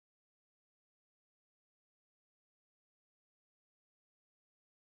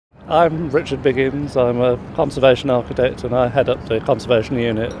I'm Richard Biggins. I'm a conservation architect and I head up the conservation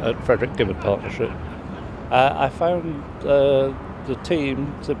unit at Frederick Gibberd Partnership. I found the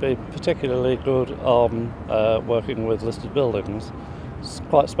team to be particularly good on working with listed buildings. It's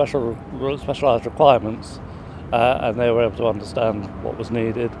quite specialised requirements, and they were able to understand what was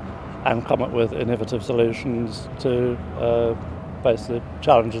needed and come up with innovative solutions to face the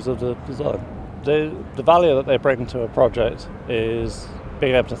challenges of the design. The value that they bring to a project is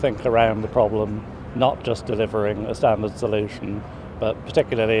being able to think around the problem, not just delivering a standard solution, but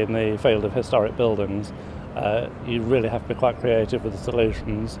particularly in the field of historic buildings, you really have to be quite creative with the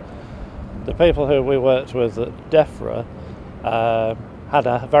solutions. The people who we worked with at DEFRA had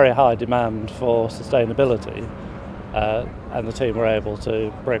a very high demand for sustainability, and the team were able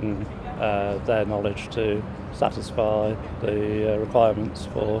to bring their knowledge to satisfy the requirements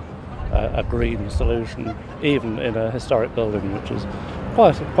for a green solution, even in a historic building, which is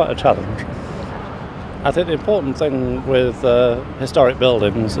quite a challenge. I think the important thing with historic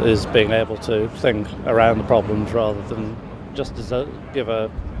buildings is being able to think around the problems rather than just give a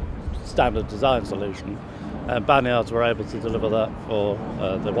standard design solution. And Barnyards were able to deliver that for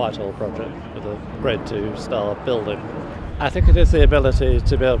the Whitehall project with a Grade 2 star building. I think it is the ability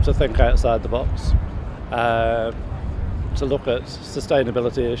to be able to think outside the box, to look at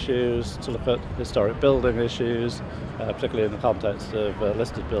sustainability issues, to look at historic building issues, particularly in the context of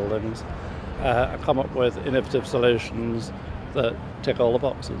listed buildings, and come up with innovative solutions that tick all the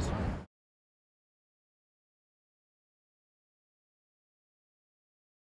boxes.